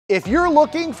If you're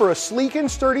looking for a sleek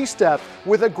and sturdy step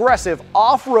with aggressive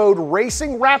off-road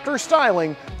racing Raptor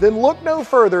styling, then look no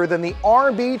further than the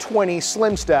RB20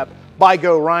 Slim Step by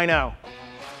Go Rhino.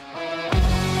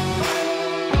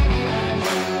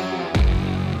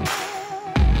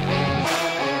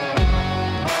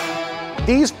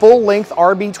 These full-length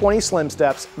RB20 Slim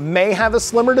Steps may have a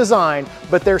slimmer design,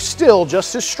 but they're still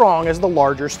just as strong as the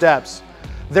larger steps.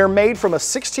 They're made from a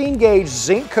 16-gauge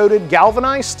zinc-coated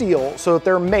galvanized steel so that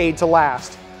they're made to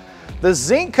last. The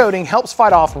zinc coating helps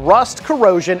fight off rust,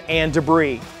 corrosion, and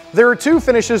debris. There are two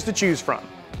finishes to choose from,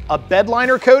 a bed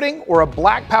liner coating or a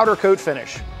black powder coat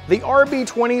finish. The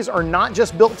RB20s are not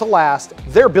just built to last,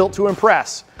 they're built to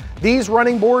impress. These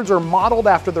running boards are modeled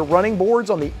after the running boards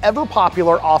on the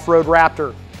ever-popular off-road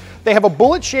Raptor. They have a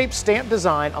bullet-shaped stamp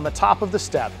design on the top of the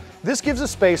step. This gives a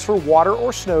space for water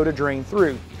or snow to drain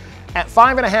through. At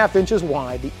 5.5 inches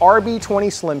wide, the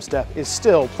RB20 Slim Step is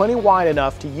still plenty wide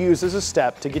enough to use as a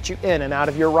step to get you in and out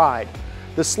of your ride.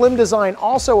 The slim design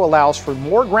also allows for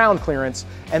more ground clearance,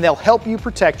 and they'll help you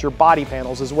protect your body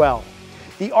panels as well.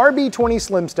 The RB20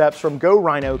 Slim Steps from Go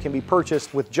Rhino can be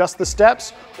purchased with just the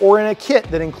steps or in a kit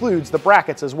that includes the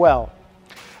brackets as well.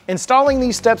 Installing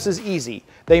these steps is easy.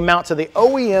 They mount to the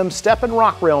OEM step and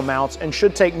rock rail mounts and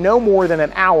should take no more than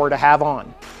an hour to have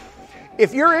on.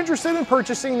 If you're interested in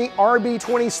purchasing the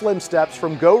RB20 Slim Steps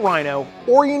from Go Rhino,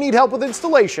 or you need help with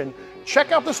installation,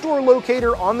 check out the store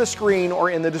locator on the screen or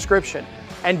in the description.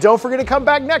 And don't forget to come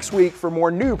back next week for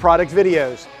more new product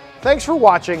videos. Thanks for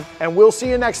watching, and we'll see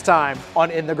you next time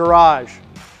on In the Garage.